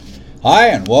Hi,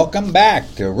 and welcome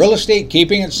back to Real Estate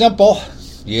Keeping It Simple.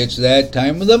 It's that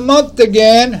time of the month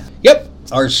again. Yep,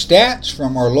 our stats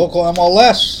from our local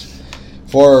MLS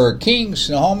for King,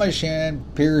 Snohomish, and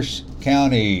Pierce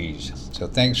counties. So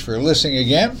thanks for listening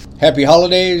again. Happy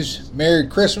holidays, Merry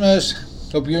Christmas.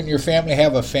 Hope you and your family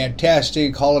have a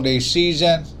fantastic holiday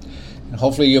season. And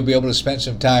hopefully you'll be able to spend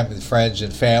some time with friends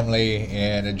and family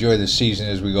and enjoy the season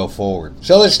as we go forward.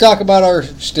 So let's talk about our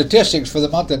statistics for the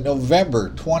month of November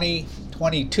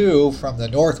 2022 from the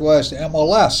Northwest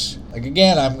MLS.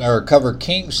 Again, I'm going to cover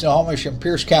King, Snohomish, and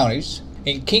Pierce counties.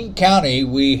 In King County,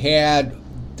 we had,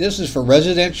 this is for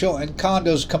residential and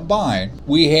condos combined,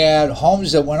 we had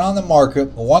homes that went on the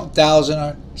market,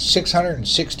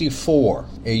 1,664.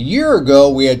 A year ago,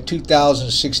 we had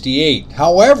 2,068.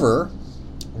 However,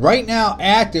 right now,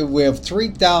 active, we have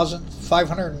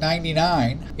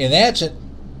 3,599, and that's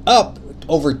up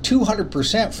over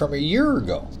 200% from a year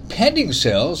ago. Pending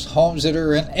sales, homes that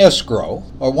are in escrow,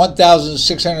 are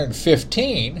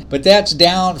 1,615, but that's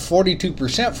down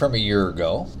 42% from a year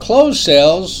ago. Closed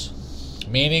sales,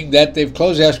 meaning that they've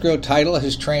closed escrow, title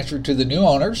has transferred to the new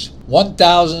owners,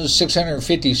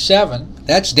 1,657.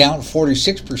 That's down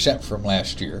 46% from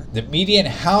last year. The median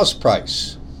house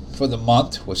price for the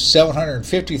month was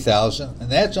 $750,000, and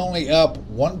that's only up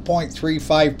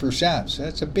 1.35%. So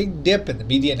that's a big dip in the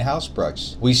median house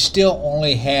price. We still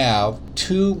only have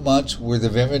 2 months worth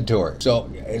of inventory.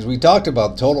 So as we talked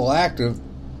about, total active,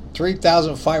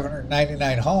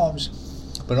 3,599 homes,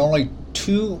 but only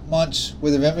 2 months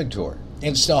worth of inventory.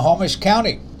 In Snohomish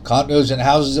County, condos and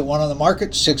houses that went on the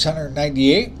market,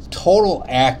 698. Total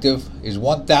active is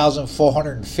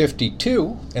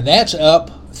 1,452, and that's up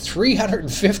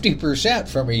 350%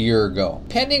 from a year ago.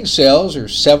 Pending sales are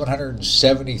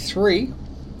 773.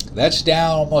 That's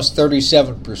down almost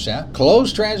 37%.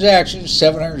 Closed transactions,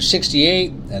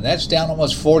 768, and that's down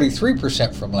almost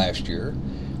 43% from last year.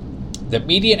 The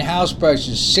median house price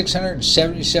is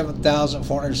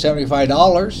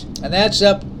 $677,475, and that's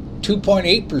up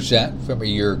 2.8% from a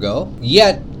year ago.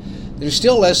 Yet, there's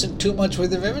still less than 2 months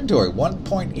worth of inventory,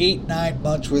 1.89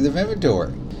 months worth of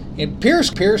inventory. In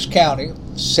Pierce County,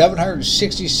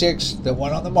 766 that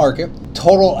went on the market.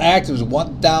 Total active is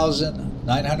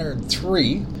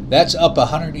 1,903. That's up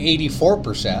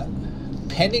 184%.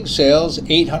 Pending sales,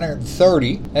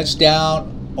 830. That's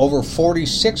down over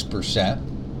 46%.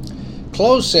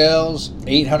 Closed sales,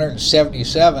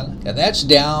 877, and that's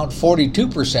down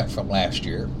 42% from last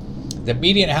year. The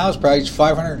median house price,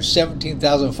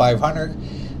 $517,500.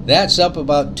 That's up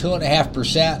about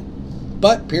 2.5%.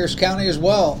 But Pierce County as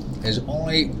well is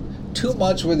only 2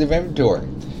 months worth of inventory.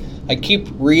 I keep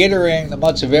reiterating the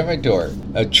months of inventory.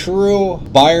 A true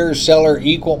buyer-seller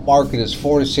equal market is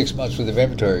 4 to 6 months worth of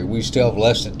inventory. We still have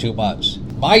less than 2 months.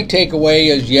 My takeaway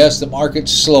is, yes, the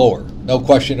market's slower. No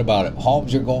question about it.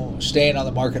 Homes are staying on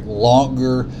the market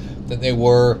longer than they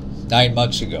were 9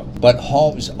 months ago. But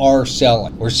homes are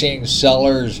selling. We're seeing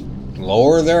sellers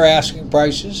lower their asking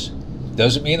prices.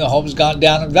 Doesn't mean the home's gone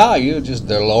down in value, just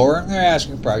they're lowering their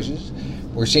asking prices.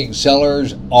 We're seeing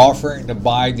sellers offering to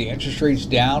buy the interest rates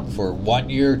down for 1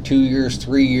 year, 2 years,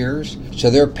 3 years. So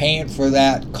they're paying for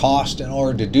that cost in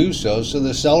order to do so. So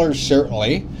the sellers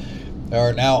certainly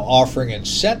are now offering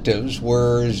incentives,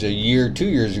 whereas a year, 2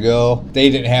 years ago, they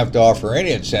didn't have to offer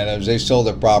any incentives. They sold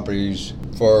their properties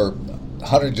for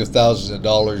hundreds of thousands of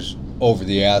dollars over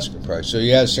the asking price. So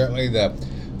yeah, certainly the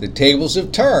tables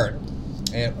have turned.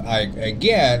 And I,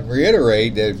 again,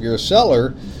 reiterate that if you're a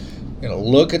seller,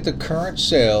 look at the current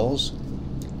sales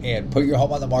and put your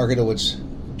home on the market at what's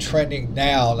trending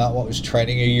now, not what was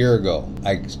trending a year ago.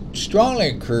 I strongly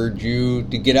encourage you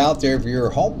to get out there if you're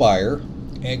a home buyer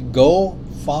and go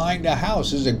find a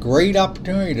house. This is a great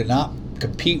opportunity to not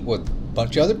compete with a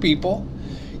bunch of other people.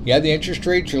 Yeah, the interest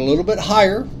rates are a little bit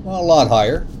higher, well, a lot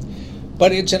higher,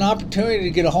 but it's an opportunity to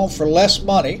get a home for less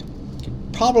money.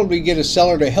 Probably get a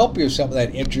seller to help you with some of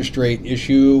that interest rate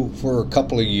issue for a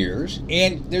couple of years.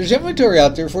 And there's inventory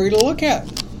out there for you to look at.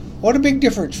 What a big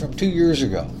difference from 2 years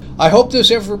ago. I hope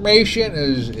this information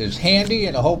is handy,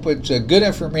 and I hope it's a good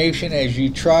information as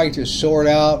you try to sort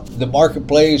out the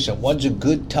marketplace and when's a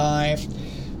good time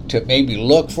to maybe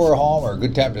look for a home or a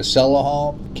good time to sell a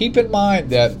home. Keep in mind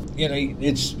that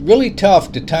it's really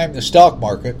tough to time the stock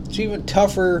market. It's even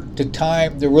tougher to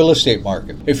time the real estate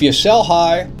market. If you sell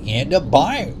high, you end up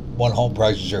buying when home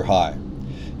prices are high.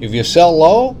 If you sell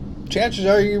low, chances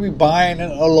are you're going to be buying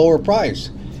at a lower price.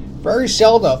 Very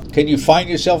seldom can you find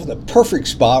yourself in the perfect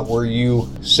spot where you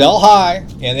sell high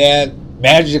and then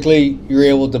magically you're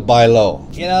able to buy low.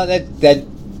 That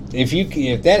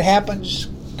if that happens,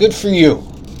 good for you.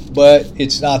 but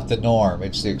it's not the norm.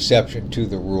 It's the exception to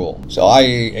the rule. So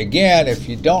again, if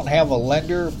you don't have a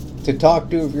lender to talk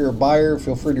to, if you're a buyer,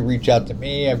 feel free to reach out to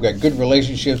me. I've got good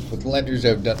relationships with lenders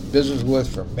I've done business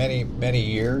with for many, many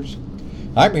years.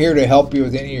 I'm here to help you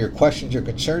with any of your questions or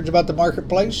concerns about the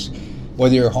marketplace.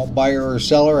 Whether you're a home buyer or a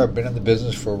seller, I've been in the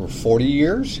business for over 40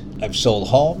 years. I've sold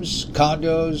homes,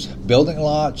 condos, building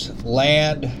lots,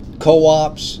 land,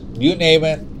 co-ops, you name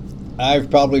it.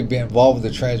 I've probably been involved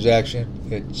with the transaction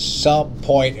at some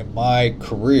point in my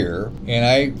career, and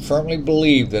I firmly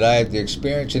believe that I have the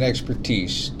experience and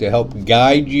expertise to help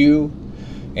guide you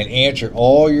and answer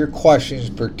all your questions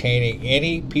pertaining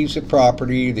any piece of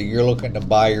property that you're looking to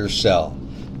buy or sell.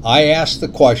 I ask the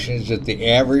questions that the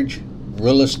average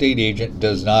real estate agent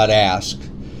does not ask.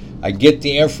 I get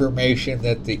the information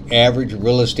that the average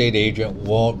real estate agent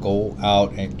won't go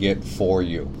out and get for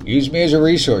you. Use me as a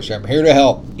resource. I'm here to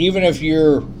help. Even if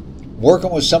you're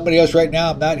working with somebody else right now,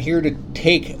 I'm not here to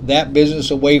take that business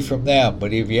away from them.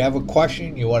 But if you have a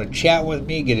question, you want to chat with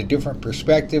me, get a different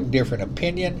perspective, different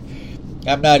opinion,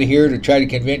 I'm not here to try to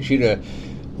convince you to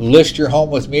list your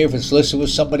home with me if it's listed with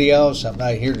somebody else. I'm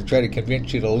not here to try to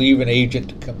convince you to leave an agent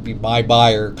to come be my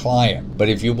buyer client. But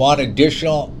if you want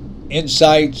additional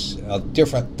insights, a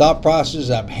different thought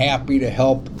process, I'm happy to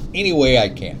help any way I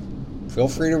can. Feel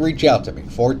free to reach out to me,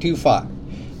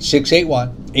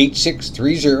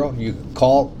 425-681-8630. You can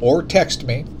call or text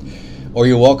me, or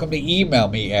you're welcome to email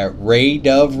me at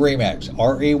raydovemax,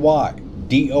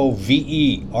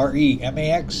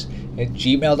 RAYDOVEREMAX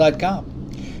 @gmail.com.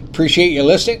 Appreciate you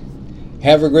listening.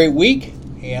 Have a great week.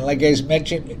 And like I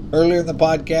mentioned earlier in the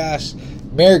podcast,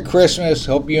 Merry Christmas.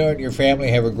 Hope you and your family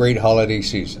have a great holiday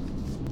season.